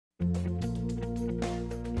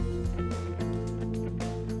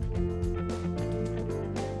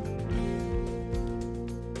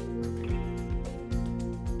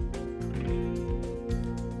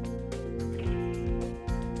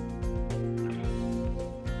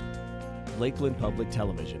Lakeland Public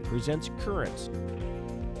Television presents Currents,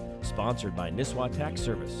 sponsored by Nisswa Tax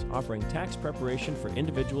Service, offering tax preparation for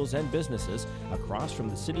individuals and businesses across from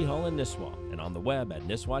the City Hall in Nisswa and on the web at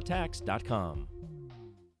nisswatax.com.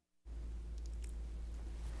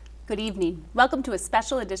 Good evening. Welcome to a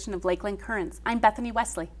special edition of Lakeland Currents. I'm Bethany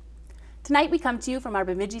Wesley. Tonight we come to you from our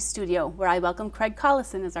Bemidji studio, where I welcome Craig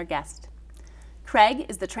Collison as our guest. Craig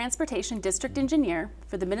is the Transportation District Engineer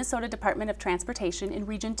for the Minnesota Department of Transportation in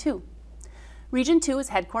Region 2. Region 2 is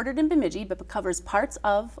headquartered in Bemidji, but covers parts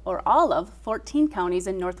of, or all of, 14 counties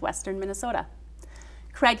in northwestern Minnesota.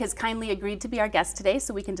 Craig has kindly agreed to be our guest today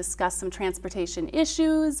so we can discuss some transportation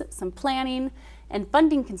issues, some planning, and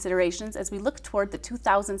funding considerations as we look toward the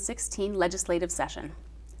 2016 legislative session.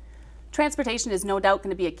 Transportation is no doubt going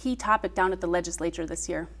to be a key topic down at the legislature this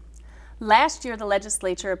year. Last year, the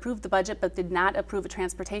legislature approved the budget but did not approve a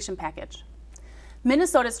transportation package.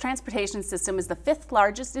 Minnesota's transportation system is the 5th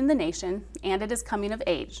largest in the nation, and it is coming of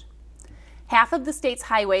age. Half of the state's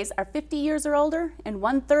highways are 50 years or older, and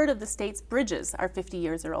 1/3 of the state's bridges are 50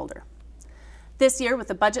 years or older. This year,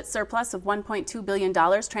 with a budget surplus of $1.2 billion,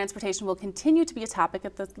 transportation will continue to be a topic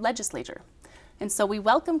at the legislature. And so we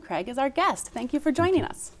welcome Craig as our guest. Thank you for joining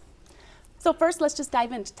us. So first, let's just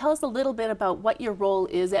dive in. Tell us a little bit about what your role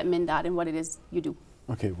is at MnDOT and what it is you do.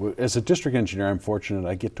 Okay, well, as a district engineer, I'm fortunate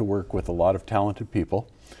I get to work with a lot of talented people.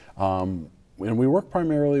 And we work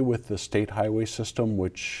primarily with the state highway system,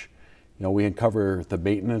 which, you know, we uncover the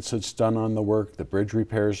maintenance that's done on the work, the bridge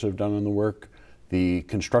repairs that have done on the work, the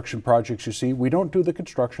construction projects you see. We don't do the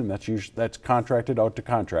construction, that's contracted out to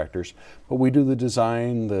contractors, but we do the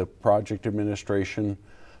design, the project administration.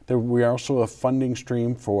 We are also a funding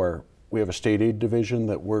stream for. We have a state aid division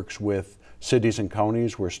that works with cities and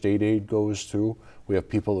counties where state aid goes through. We have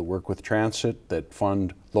people that work with transit that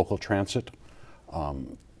fund local transit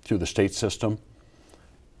through the state system.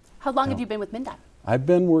 How long have you been with MnDOT? I've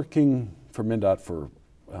been working for MnDOT for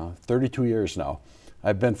 32 years now.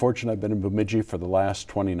 I've been fortunate, I've been in Bemidji for the last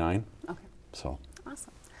 29. Okay. So.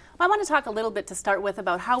 Awesome. Well, I want to talk a little bit to start with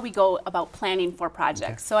about how we go about planning for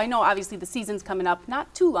projects. Okay. So I know obviously the season's coming up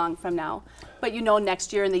not too long from now, but you know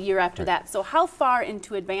next year and the year after that. So how far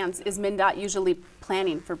into advance is MnDOT usually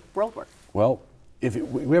planning for road work? Well,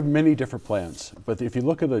 we have many different plans, but if you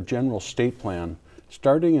look at a general state plan,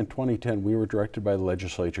 starting in 2010, we were directed by the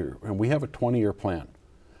legislature, and we have a 20-year plan.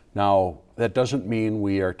 Now, that doesn't mean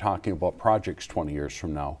we are talking about projects 20 years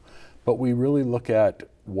from now, but we really look at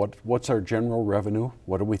what's our general revenue,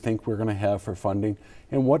 what do we think we're going to have for funding,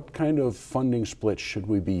 and what kind of funding splits should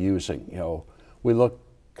we be using. You know, we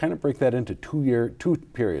kind of break that into two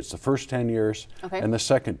periods, the first 10 years and the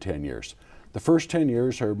second 10 years. The first 10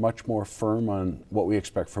 years are much more firm on what we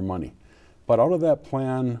expect for money. But out of that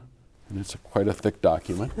plan, and it's quite a thick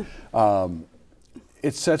document,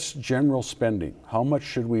 it sets general spending. How much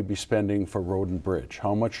should we be spending for road and bridge?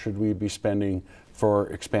 How much should we be spending for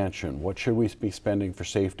expansion? What should we be spending for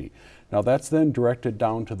safety? Now that's then directed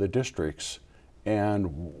down to the districts,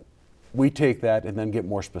 and we take that and then get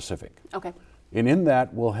more specific. Okay. And in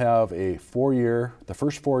that we'll have a 4-year, the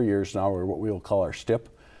first 4 years now are what we'll call our STIP.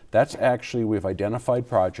 That's actually, we've identified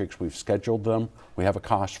projects, we've scheduled them, we have a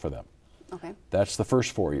cost for them. Okay. That's the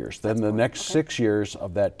first 4 years. Then the next 6 years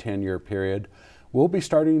of that 10-year period, we'll be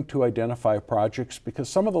starting to identify projects, because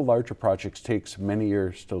some of the larger projects takes many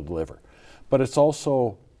years to deliver. But it's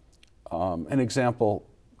also an example,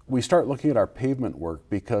 we start looking at our pavement work,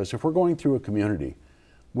 because if we're going through a community,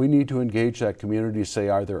 we need to engage that community to say,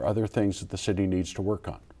 are there other things that the city needs to work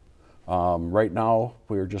on? Right now,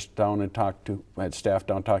 we were just down and I had staff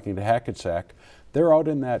down talking to Hackensack. They're out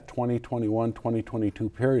in that 2021, 2022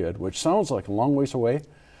 period, which sounds like a long ways away,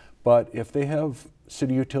 but if they have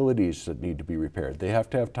city utilities that need to be repaired, they have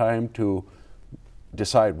to have time to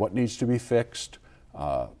decide what needs to be fixed,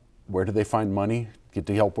 where do they find money, get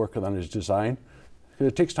to help work on his design.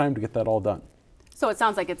 It takes time to get that all done. So it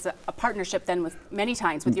sounds like it's a partnership then with many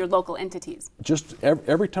times with your local entities. Just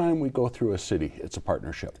every time we go through a city, it's a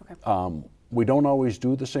partnership. Okay. We don't always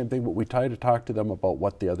do the same thing, but we try to talk to them about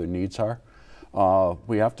what the other needs are.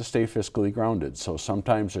 We have to stay fiscally grounded, so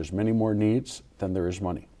sometimes there's many more needs than there is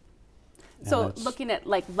money. So looking at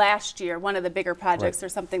like last year, one of the bigger projects or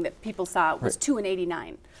something that people saw was 2 and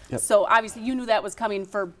 89. Yep. So obviously you knew that was coming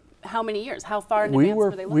for how many years? How far in advance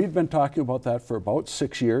were they looking? We'd been talking about that for about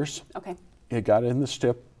 6 years. Okay. It got in the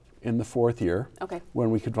STIP in the 4th year,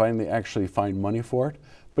 when we could finally actually find money for it.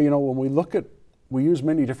 But you know, when we use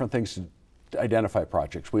many different things to identify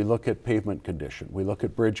projects. We look at pavement condition, we look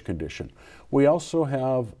at bridge condition. We also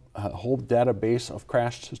have a whole database of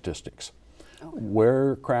crash statistics.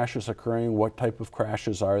 Where crashes occurring, what type of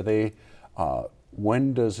crashes are they,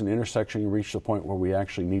 when does an intersection reach the point where we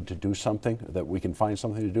actually need to do something, that we can find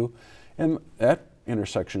something to do? And that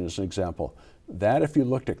intersection is an example. That if you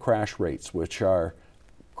looked at crash rates, which are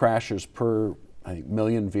crashes per, I think,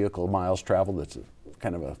 million vehicle miles traveled, that's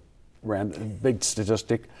kind of a random, big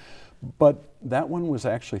statistic, but that one was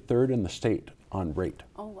actually third in the state on rate.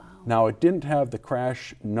 Oh, wow. Now, it didn't have the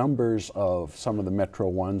crash numbers of some of the Metro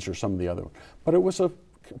ones or some of the other ones, but it was a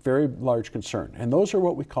very large concern. And those are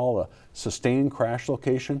what we call a sustained crash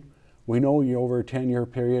location. We know over a 10-year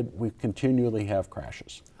period, we continually have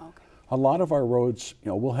crashes. Okay. A lot of our roads,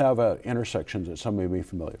 we'll have intersections that some may be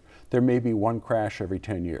familiar. There may be one crash every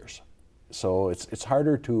 10 years. So it's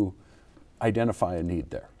harder to identify a need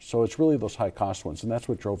there. So it's really those high cost ones, and that's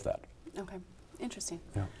what drove that. Okay, interesting.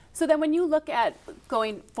 Yeah. So then when you look at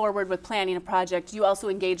going forward with planning a project, you also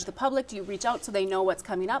engage the public? Do you reach out so they know what's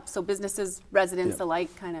coming up, so businesses, residents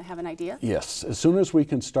alike kind of have an idea? Yes, as soon as we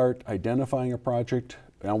can start identifying a project,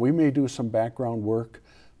 now we may do some background work,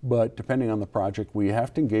 but depending on the project, we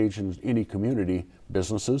have to engage in any community,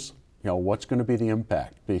 businesses, what's going to be the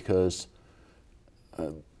impact, because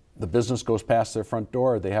the business goes past their front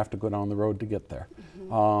door, they have to go down the road to get there.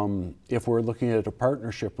 Mm-hmm. If we're looking at a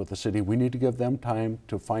partnership with the city, we need to give them time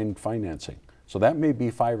to find financing. So that may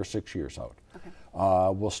be 5 or 6 years out. Okay.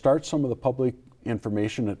 We'll start some of the public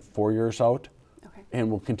information at 4 years out, okay,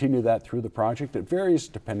 and we'll continue that through the project. It varies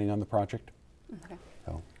depending on the project. Okay.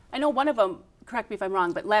 So. I know one of them, correct me if I'm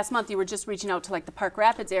wrong, but last month you were just reaching out to like the Park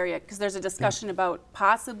Rapids area because there's a discussion about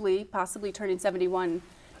possibly turning 71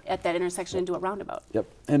 at that intersection into a roundabout. Yep,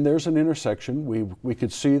 and there's an intersection. We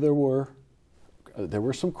could see there were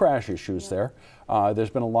some crash issues there. There's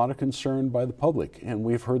been a lot of concern by the public, and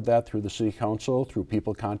we've heard that through the city council, through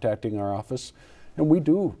people contacting our office, and we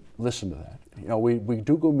do listen to that. We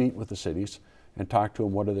do go meet with the cities and talk to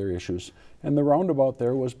them what are their issues. And the roundabout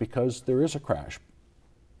there was because there is a crash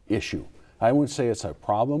issue. I wouldn't say it's a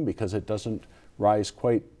problem because it doesn't rise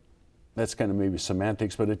quite, that's kind of maybe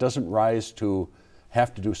semantics, but it doesn't rise to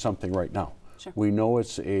have to do something right now. Sure. We know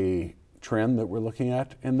it's a trend that we're looking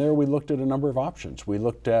at, and there we looked at a number of options. We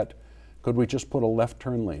looked at, could we just put a left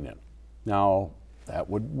turn lane in? Now, that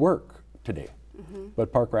would work today,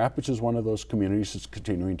 but Park Rapids is one of those communities that's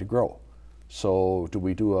continuing to grow. So do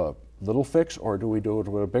we do a little fix, or do we do it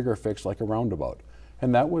with a bigger fix like a roundabout?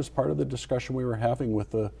 And that was part of the discussion we were having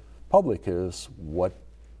with the public, is what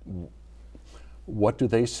do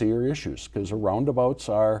they see are issues? Because roundabouts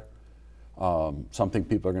are something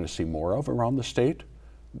people are going to see more of around the state.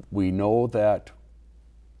 We know that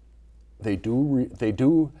they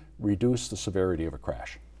do reduce the severity of a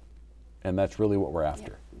crash, and that's really what we're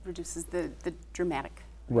after. Yeah, reduces the dramatic.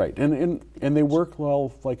 Right, and they work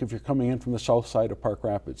well, like if you're coming in from the south side of Park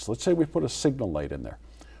Rapids. Let's say we put a signal light in there.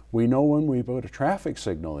 We know when we put a traffic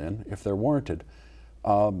signal in, if they're warranted,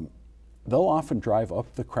 they'll often drive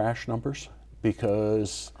up the crash numbers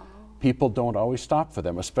because people don't always stop for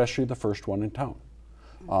them, especially the first one in town.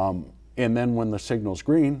 And then when the signal's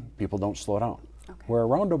green, people don't slow down. Okay. Where a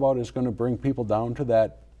roundabout is going to bring people down to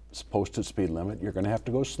that posted speed limit, you're going to have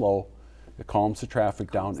to go slow. It calms the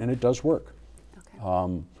traffic down, and it does work.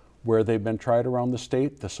 Okay. Where they've been tried around the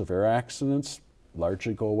state, the severe accidents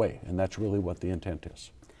largely go away, and that's really what the intent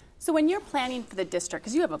is. So when you're planning for the district,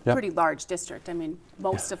 because you have a pretty large district, I mean,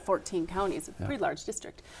 most of 14 counties, a pretty large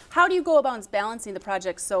district. How do you go about balancing the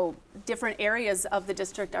projects so different areas of the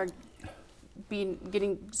district are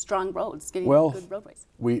getting strong roads, getting good roadways?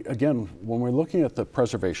 Again, when we're looking at the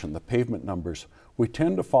preservation, the pavement numbers, we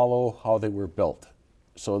tend to follow how they were built.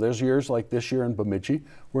 So there's years like this year in Bemidji,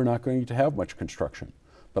 we're not going to have much construction.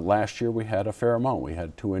 But last year we had a fair amount. We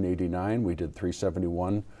had 2 in 89, we did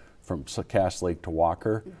 371 from Cass Lake to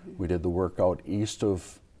Walker. We did the work out east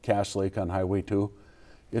of Cass Lake on Highway 2.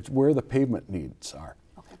 It's where the pavement needs are.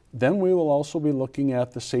 Okay. Then we will also be looking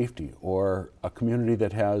at the safety, or a community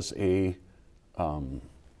that has a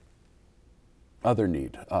other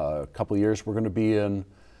need. A couple of years we're going to be in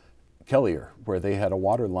Kellier, where they had a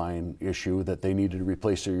water line issue that they needed to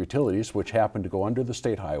replace their utilities, which happened to go under the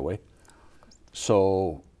state highway.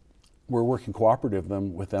 So we're working cooperative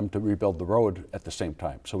with them to rebuild the road at the same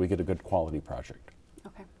time, so we get a good quality project.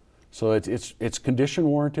 Okay. So it's condition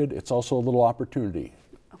warranted. It's also a little opportunity.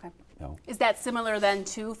 Okay. You know. Is that similar then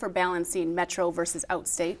too for balancing metro versus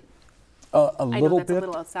outstate? A little bit. A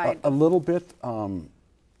little outside. A little bit.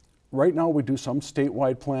 Right now we do some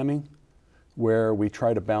statewide planning where we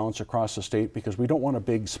try to balance across the state, because we don't want a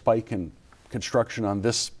big spike in construction on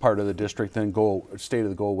this part of the district then go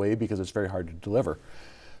away, because it's very hard to deliver.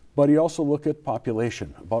 But you also look at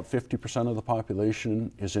population. About 50% of the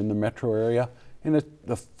population is in the metro area, and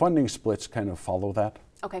the funding splits kind of follow that.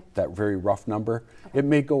 Okay. That very rough number. Okay. It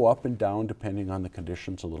may go up and down depending on the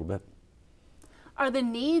conditions a little bit. Are the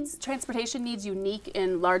needs, transportation needs, unique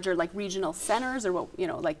in larger like regional centers, or what, you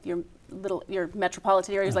know, like your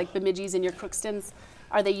metropolitan areas like Bemidji's and your Crookston's?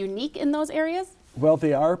 Are they unique in those areas? Well,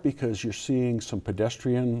 they are, because you're seeing some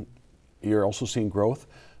pedestrian, you're also seeing growth,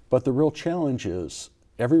 but the real challenge is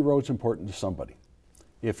every road's important to somebody.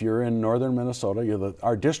 If you're in northern Minnesota,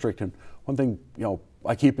 our district, and one thing, you know,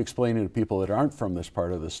 I keep explaining to people that aren't from this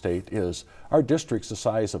part of the state is our district's the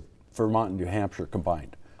size of Vermont and New Hampshire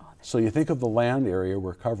combined. So you think of the land area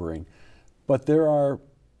we're covering, but there are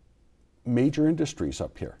major industries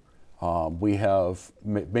up here. We have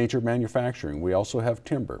major manufacturing. We also have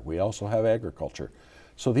timber. We also have agriculture.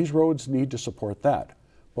 So these roads need to support that.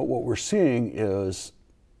 But what we're seeing is,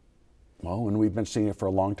 well, and we've been seeing it for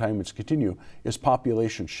a long time, it's continue, is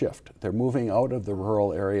population shift. They're moving out of the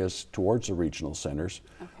rural areas towards the regional centers,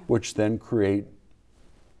 which then create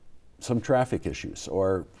some traffic issues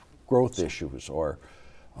or growth issues, or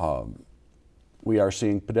we are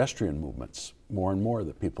seeing pedestrian movements more and more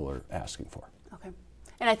that people are asking for. Okay.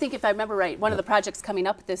 And I think if I remember right, one of the projects coming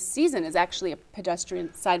up this season is actually a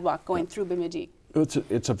pedestrian sidewalk going through Bemidji.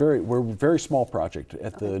 It's a very small project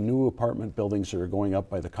at the new apartment buildings that are going up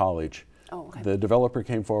by the college. Oh, okay. The developer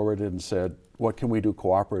came forward and said, what can we do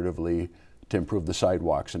cooperatively to improve the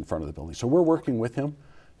sidewalks in front of the building? So we're working with him.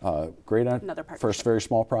 Great on first very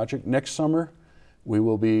small project. Next summer, we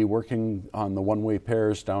will be working on the one-way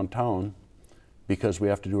pairs downtown because we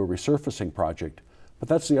have to do a resurfacing project. But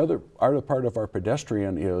that's the other part of our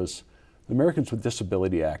pedestrian is the Americans with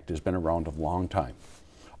Disability Act has been around a long time.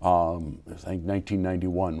 I think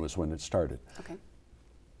 1991 was when it started. Okay.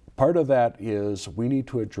 Part of that is we need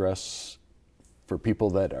to address for people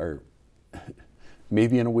that are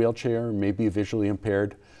maybe in a wheelchair, maybe visually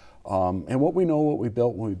impaired. And what we know, what we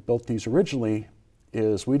built when we built these originally,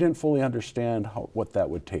 is we didn't fully understand what that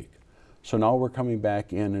would take. So now we're coming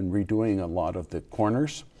back in and redoing a lot of the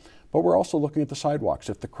corners, but we're also looking at the sidewalks.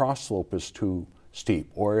 If the cross slope is too steep,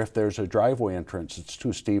 or if there's a driveway entrance that's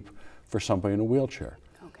too steep for somebody in a wheelchair.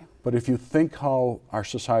 Okay. But if you think how our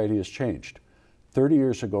society has changed, 30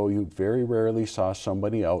 years ago, you very rarely saw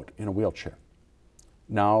somebody out in a wheelchair.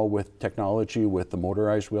 Now with technology, with the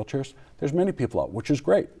motorized wheelchairs, there's many people out, which is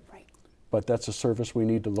great. But that's a service we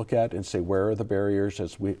need to look at and say, where are the barriers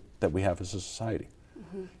that we have as a society?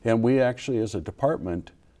 Mm-hmm. And we actually, as a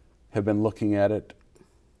department, have been looking at it.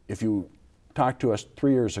 If you talked to us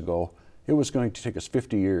 3 years ago, it was going to take us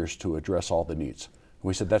 50 years to address all the needs. And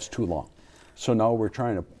we said, that's too long. So now we're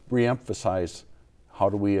trying to re-emphasize how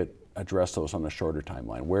do we address those on a shorter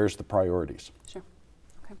timeline? Where's the priorities? Sure.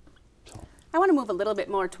 Okay. So. I want to move a little bit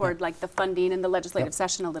more toward like the funding and the legislative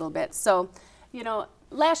session a little bit. So, you know,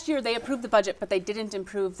 last year they approved the budget, but they didn't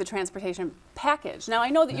improve the transportation package. Now I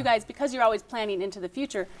know that you guys, because you're always planning into the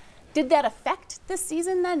future, did that affect this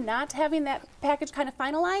season then, not having that package kind of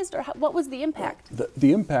finalized, or what was the impact?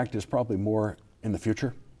 The impact is probably more in the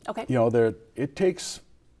future. Okay. You know, it takes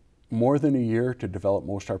more than a year to develop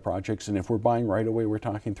most of our projects, and if we're buying right away, we're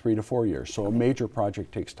talking 3 to 4 years. So a major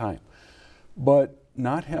project takes time. But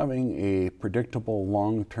not having a predictable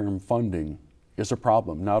long-term funding is a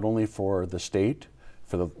problem, not only for the state,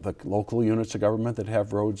 for the local units of government that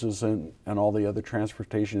have roads and all the other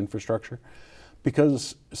transportation infrastructure.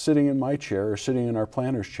 Because sitting in my chair or sitting in our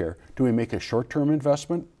planner's chair, do we make a short-term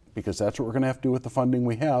investment? Because that's what we're going to have to do with the funding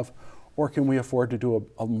we have. Or can we afford to do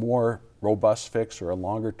a more robust fix or a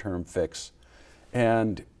longer-term fix?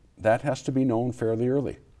 And that has to be known fairly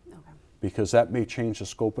early. Okay. Because that may change the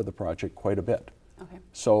scope of the project quite a bit. Okay.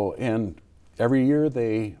 So, and every year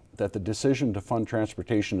that the decision to fund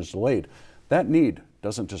transportation is delayed, that need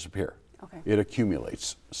doesn't disappear. Okay. It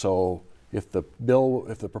accumulates. So if the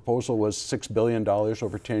proposal was $6 billion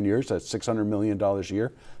over 10 years, that's $600 million a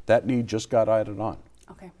year, that need just got added on.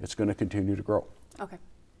 Okay. It's going to continue to grow. Okay.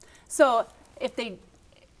 So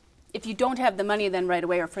if you don't have the money then right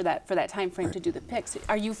away or for that time frame to do the picks,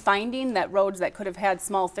 are you finding that roads that could have had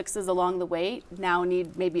small fixes along the way now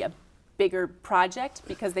need maybe a bigger project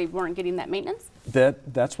because they weren't getting that maintenance?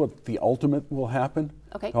 That's what the ultimate will happen.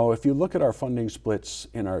 Okay. Now, if you look at our funding splits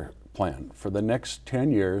in our plan, for the next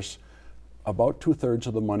 10 years, about 2/3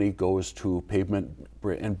 of the money goes to pavement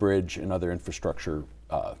and bridge and other infrastructure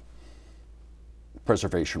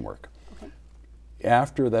preservation work. Okay.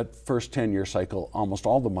 After that first 10-year cycle, almost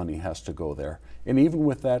all the money has to go there. And even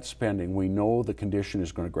with that spending, we know the condition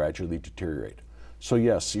is going to gradually deteriorate. So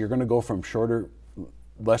yes, you're going to go from shorter,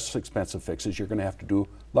 less expensive fixes. You're going to have to do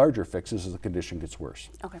larger fixes as the condition gets worse.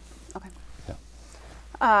 Okay. Okay.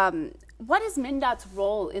 Yeah. What is MnDOT's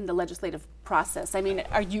role in the legislative process? I mean,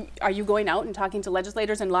 are you going out and talking to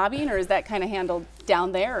legislators and lobbying, or is that kind of handled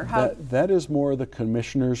down there? Or how? That is more the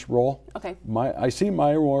commissioner's role. Okay. I see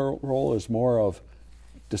my role as more of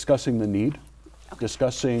discussing the need,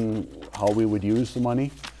 discussing how we would use the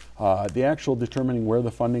money. The actual determining where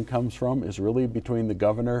the funding comes from is really between the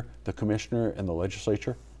governor, the commissioner, and the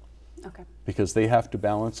legislature. Okay. Because they have to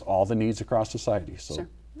balance all the needs across society. So sure.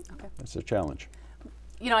 Okay. That's a challenge.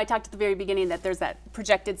 You know, I talked at the very beginning that there's that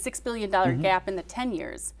projected $6 billion gap in the 10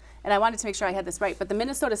 years. And I wanted to make sure I had this right. But the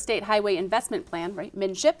Minnesota State Highway Investment Plan, right,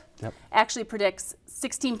 MnSHIP, actually predicts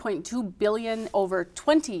 $16.2 billion over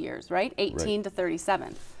 20 years, right? 18 to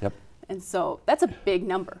 37. Yep. And so that's a big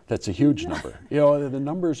number. That's a huge number. You know, the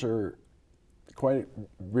numbers are quite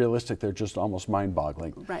realistic. They're just almost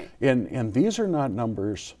mind-boggling. Right. And these are not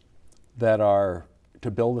numbers that are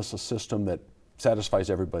to build us a system that satisfies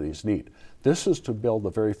everybody's need. This is to build a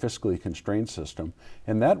very fiscally constrained system,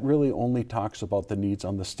 and that really only talks about the needs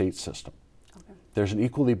on the state system. Okay. There's an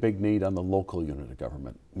equally big need on the local unit of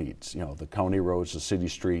government needs. You know, the county roads, the city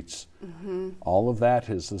streets, all of that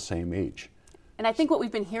is the same age. And I think what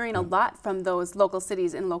we've been hearing a lot from those local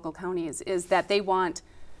cities and local counties is that they want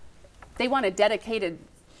a dedicated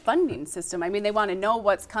funding system. I mean, they want to know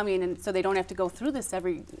what's coming, and so they don't have to go through this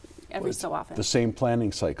every so often. The same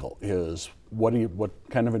planning cycle is what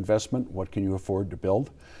kind of investment, what can you afford to build?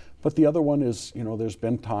 But the other one is, you know, there's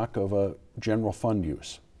been talk of a general fund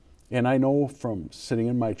use. And I know from sitting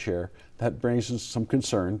in my chair, that raises some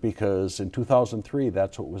concern because in 2003,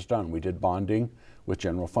 that's what was done. We did bonding with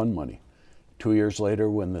general fund money. 2 years later,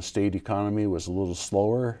 when the state economy was a little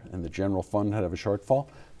slower and the general fund had a shortfall,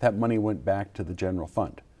 that money went back to the general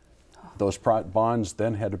fund. Those bonds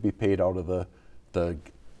then had to be paid out of the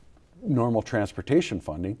normal transportation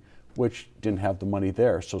funding, which didn't have the money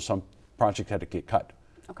there, so some project had to get cut.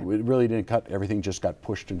 Okay. It really didn't cut, everything just got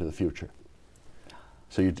pushed into the future.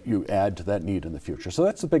 So you add to that need in the future. So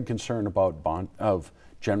that's the big concern about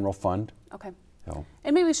general fund. Okay. You know.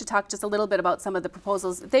 And maybe we should talk just a little bit about some of the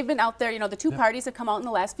proposals. They've been out there, you know, the two parties have come out in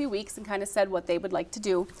the last few weeks and kind of said what they would like to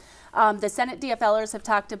do. The Senate DFLers have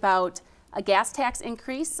talked about a gas tax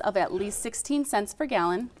increase of at least 16 cents per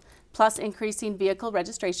gallon, plus increasing vehicle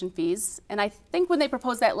registration fees. And I think when they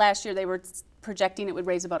proposed that last year, they were projecting it would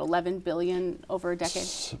raise about $11 billion over a decade.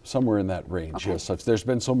 Somewhere in that range, yes. There's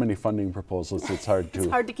been so many funding proposals, it's hard to... It's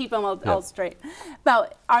hard to keep them all straight.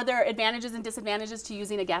 But are there advantages and disadvantages to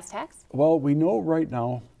using a gas tax? Well, we know right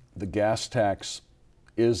now the gas tax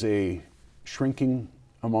is a shrinking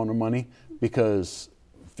amount of money because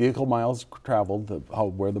vehicle miles traveled,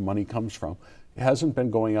 where the money comes from, it hasn't been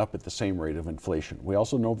going up at the same rate of inflation. We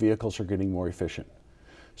also know vehicles are getting more efficient.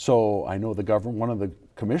 So I know one of the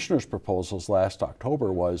commissioner's proposals last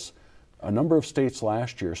October was a number of states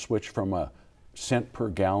last year switched from a cent per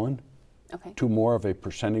gallon to more of a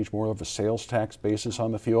percentage, more of a sales tax basis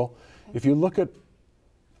on the fuel. If you look at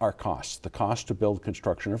our costs, the cost to build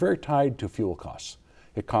construction are very tied to fuel costs.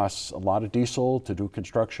 It costs a lot of diesel to do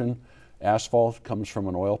construction. Asphalt comes from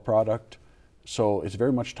an oil product. So it's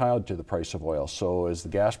very much tied to the price of oil. So as the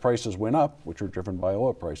gas prices went up, which were driven by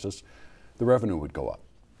oil prices, the revenue would go up.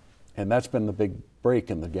 And that's been the big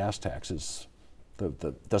break in the gas taxes.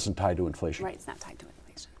 Doesn't tie to inflation. Right, it's not tied to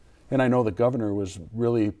inflation. And I know the governor was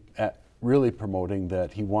really promoting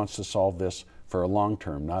that he wants to solve this for a long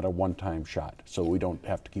term, not a one-time shot. So we don't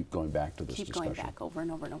have to keep going back to this discussion. Keep going back over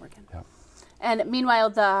and over and over again. Yeah. And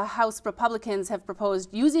meanwhile, the House Republicans have proposed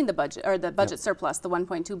using the budget surplus, the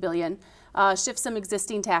 $1.2 billion, shift some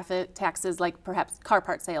existing taxes, like perhaps car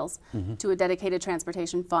part sales, to a dedicated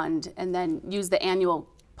transportation fund, and then use the annual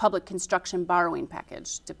public construction borrowing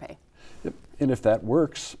package to pay. Yep. And if that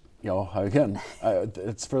works, you know, again,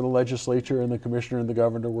 it's for the legislature and the commissioner and the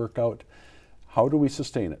governor to work out how do we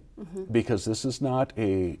sustain it? Because this is not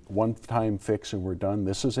a one-time fix and we're done.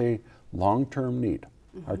 This is a long-term need.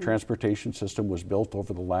 Our transportation system was built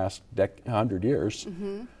over the last 100 years,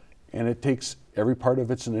 and it takes every part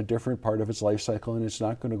of it's in a different part of its life cycle, and it's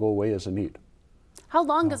not going to go away as a need. How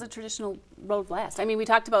long does a traditional road last? I mean, we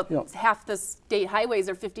talked about half the state highways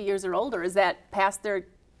are 50 years or older. Is that past their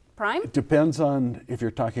prime? It depends on if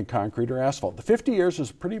you're talking concrete or asphalt. The 50 years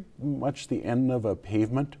is pretty much the end of a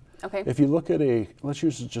pavement. Okay. If you look at let's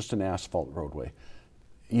use just an asphalt roadway.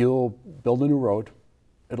 You'll build a new road.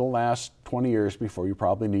 It'll last 20 years before you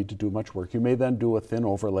probably need to do much work. You may then do a thin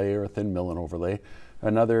overlay or a thin mill and overlay.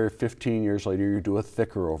 Another 15 years later, you do a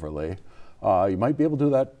thicker overlay. You might be able to do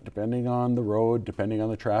that depending on the road, depending on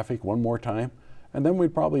the traffic, one more time. And then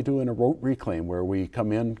we'd probably do a road reclaim where we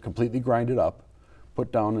come in, completely grind it up,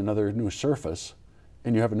 put down another new surface,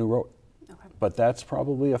 and you have a new road. but that's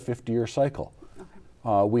probably a 50-year cycle.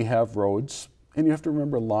 Okay. We have roads, and you have to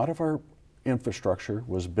remember a lot of our infrastructure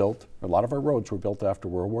was built, a lot of our roads were built after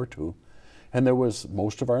World War II, and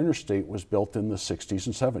most of our interstate was built in the 60s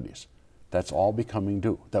and 70s. That's all becoming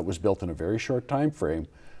due. That was built in a very short time frame,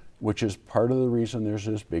 which is part of the reason there's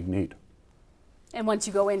this big need. And once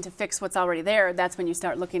you go in to fix what's already there, that's when you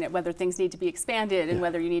start looking at whether things need to be expanded and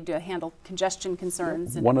whether you need to handle congestion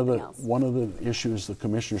concerns and everything else. One of the issues the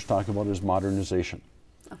commissioner's talking about is modernization.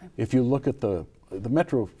 Okay. If you look at the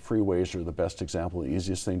metro freeways are the best example, the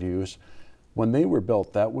easiest thing to use. When they were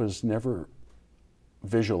built, that was never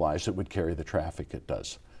visualized it would carry the traffic it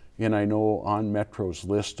does. And I know on Metro's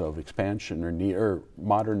list of expansion or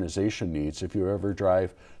modernization needs, if you ever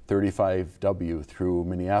drive 35W through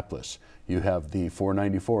Minneapolis, you have the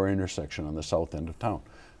 494 intersection on the south end of town,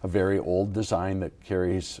 a very old design that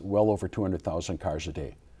carries well over 200,000 cars a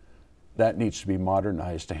day. That needs to be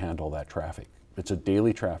modernized to handle that traffic. It's a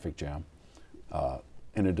daily traffic jam,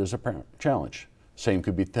 and it is a challenge. Same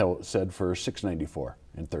could be said for 694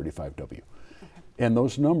 and 35W. Okay. And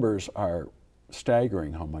those numbers are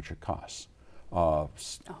staggering how much it costs.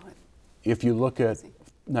 If you look at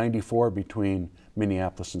 94 between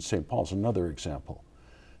Minneapolis and St. Paul's, another example.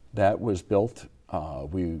 That was built,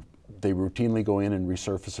 they routinely go in and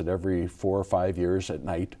resurface it every 4 or 5 years at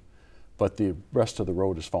night, but the rest of the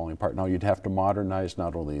road is falling apart. Now you'd have to modernize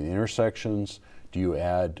not only the intersections, do you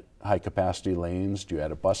add high capacity lanes, do you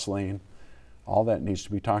add a bus lane? All that needs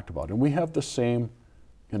to be talked about. And we have the same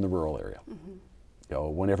in the rural area. Mm-hmm. You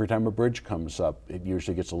know, every time a bridge comes up, it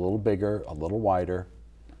usually gets a little bigger, a little wider.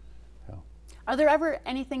 Yeah. Are there ever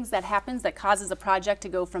any things that happens that causes a project to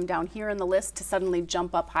go from down here in the list to suddenly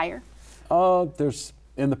jump up higher? There's,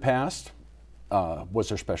 in the past, was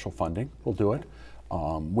there special funding? We'll do it.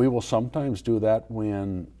 We will sometimes do that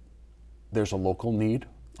when there's a local need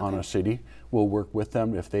on a city. We'll work with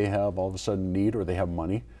them if they have all of a sudden need or they have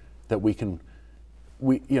money that we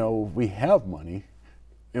have money,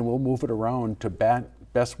 and we'll move it around to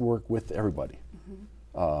best work with everybody.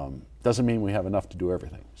 Mm-hmm. Doesn't mean we have enough to do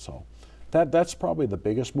everything. So that's probably the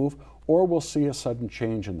biggest move, or we'll see a sudden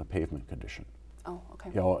change in the pavement condition. Oh,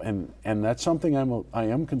 okay. You know, and that's something I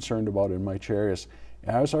am concerned about in my chair is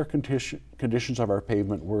as our conditions of our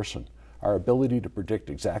pavement worsen, our ability to predict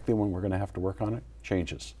exactly when we're going to have to work on it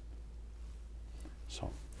changes. So.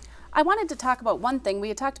 I wanted to talk about one thing. We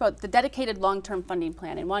had talked about the dedicated long-term funding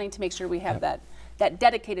plan and wanting to make sure we have that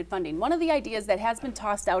dedicated funding. One of the ideas that has been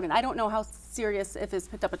tossed out, and I don't know how serious if it's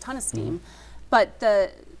picked up a ton of steam, but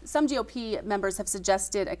some GOP members have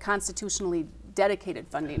suggested a constitutionally dedicated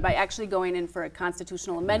funding by actually going in for a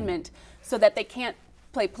constitutional amendment so that they can't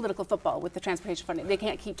play political football with the transportation funding. They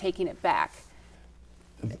can't keep taking it back.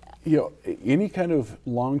 You know, any kind of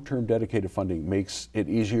long-term dedicated funding makes it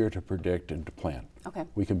easier to predict and to plan. Okay.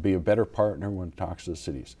 We can be a better partner when it talks to the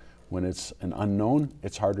cities. When it's an unknown,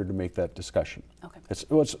 it's harder to make that discussion. Okay. It's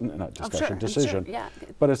not discussion, decision. Sure, yeah.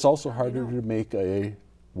 But it's also harder to make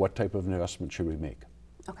what type of investment should we make.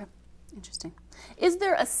 Okay. Interesting. Is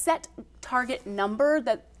there a set target number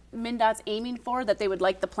that MnDOT's aiming for that they would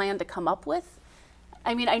like the plan to come up with?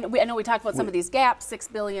 I mean, I know we talked about some of these gaps,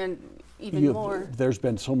 $6 billion, even more. There's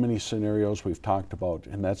been so many scenarios we've talked about,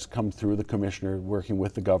 and that's come through the commissioner working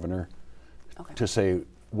with the governor to say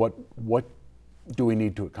what do we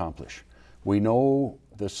need to accomplish. We know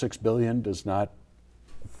the $6 billion does not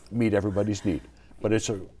meet everybody's need, but it's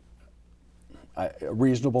a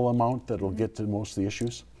reasonable amount that'll get to most of the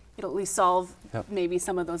issues. It'll at least solve maybe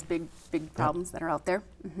some of those big problems that are out there.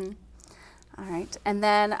 All right, and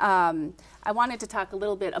then I wanted to talk a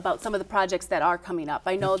little bit about some of the projects that are coming up.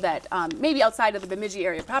 I know that maybe outside of the Bemidji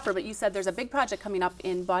area proper, but you said there's a big project coming up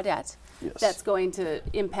in Baudette that's going to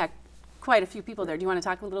impact quite a few people there. Do you want to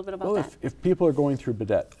talk a little bit about that? If people are going through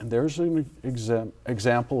Baudette, and there's an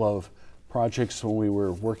example of projects when we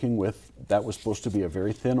were working with, that was supposed to be a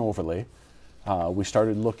very thin overlay. We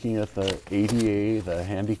started looking at the ADA, the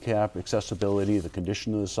handicap accessibility, the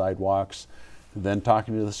condition of the sidewalks, then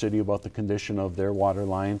talking to the city about the condition of their water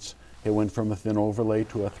lines. It went from a thin overlay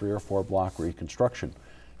to a 3 or 4 block reconstruction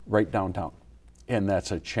right downtown. And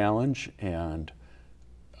that's a challenge, and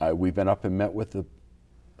we've been up and met with the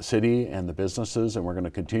city and the businesses, and we're going to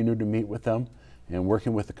continue to meet with them and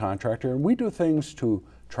working with the contractor. And we do things to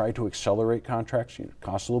try to accelerate contracts. It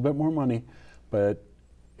costs a little bit more money, but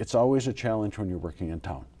it's always a challenge when you're working in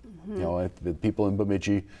town. You know, the people in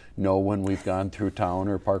Bemidji know when we've gone through town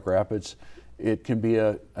or Park Rapids, it can be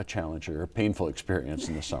a challenge or a painful experience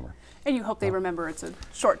in the summer. And you hope they remember it's a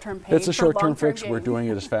short-term pain. It's a short-term fix. We're doing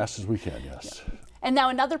it as fast as we can, yes. And now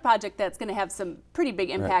another project that's going to have some pretty big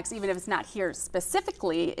impacts, even if it's not here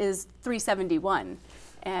specifically, is 371.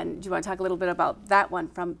 And do you want to talk a little bit about that one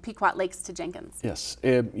from Pequot Lakes to Jenkins? Yes.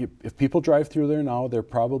 If people drive through there now, they're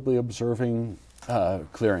probably observing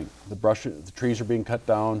clearing. The trees are being cut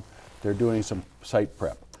down. They're doing some site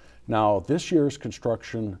prep. Now, this year's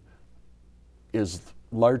construction is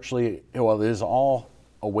largely, well, it is all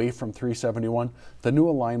away from 371. The new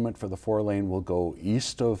alignment for the 4-lane will go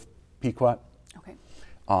east of Pequot. Okay.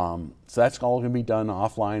 So that's all going to be done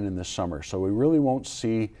offline in this summer. So we really won't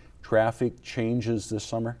see traffic changes this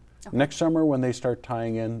summer. Okay. Next summer, when they start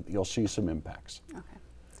tying in, you'll see some impacts. Okay.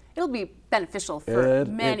 It'll be beneficial for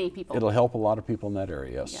many people. It'll help a lot of people in that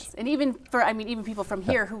area, yes. Yes, and even for, I mean, even people from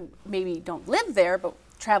here who maybe don't live there, but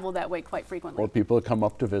travel that way quite frequently. Or people that come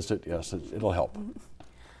up to visit, yes, it'll help.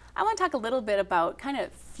 I want to talk a little bit about kind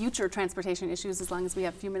of future transportation issues, as long as we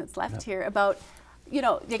have a few minutes left here, about, you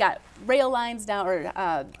know, you got rail lines down,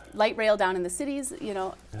 or light rail down in the cities, you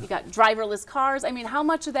know, you got driverless cars. I mean, how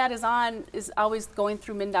much of that is always going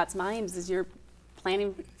through MnDOT's minds as you're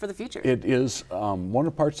planning for the future? It is one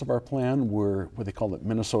of the parts of our plan were what they call it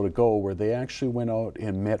Minnesota Go, where they actually went out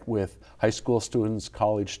and met with high school students,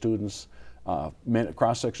 college students,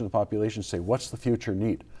 cross-section of the population, say, what's the future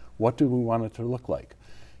need? What do we want it to look like?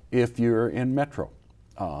 If you're in Metro,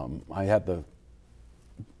 I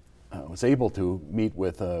was able to meet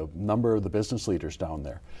with a number of the business leaders down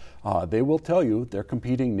there. They will tell you they're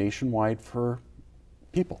competing nationwide for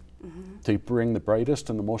people to bring the brightest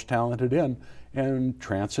and the most talented in, and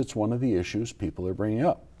transit's one of the issues people are bringing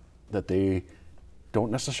up, that they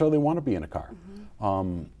don't necessarily want to be in a car.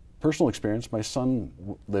 Personal experience, my son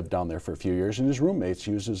lived down there for a few years, and his roommates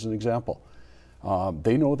use as an example.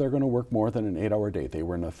 They know they're going to work more than an 8-hour day. They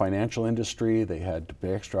were in the financial industry, they had to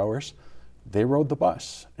pay extra hours. They rode the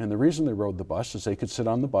bus, and the reason they rode the bus is they could sit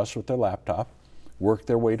on the bus with their laptop, work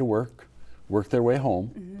their way to work, work their way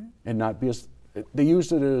home, and not be as, they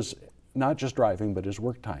used it as not just driving, but as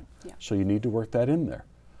work time. Yeah. So you need to work that in there.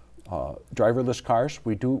 Driverless cars,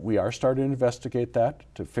 we are starting to investigate that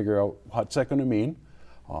to figure out what's that going to mean.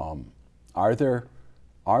 Are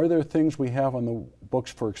there things we have on the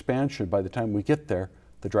books for expansion by the time we get there,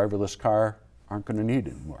 the driverless car aren't going to need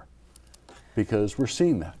anymore? Because we're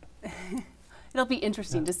seeing that. It'll be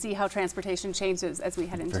interesting to see how transportation changes as we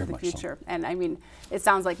head into the future. So. And I mean, it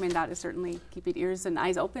sounds like MnDOT is certainly keeping ears and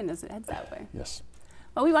eyes open as it heads that way. Yes.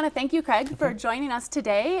 Well, we want to thank you, Craig, for joining us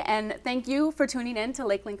today, and thank you for tuning in to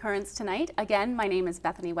Lakeland Currents tonight. Again, my name is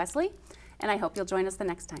Bethany Wesley, and I hope you'll join us the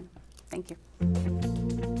next time. Thank you.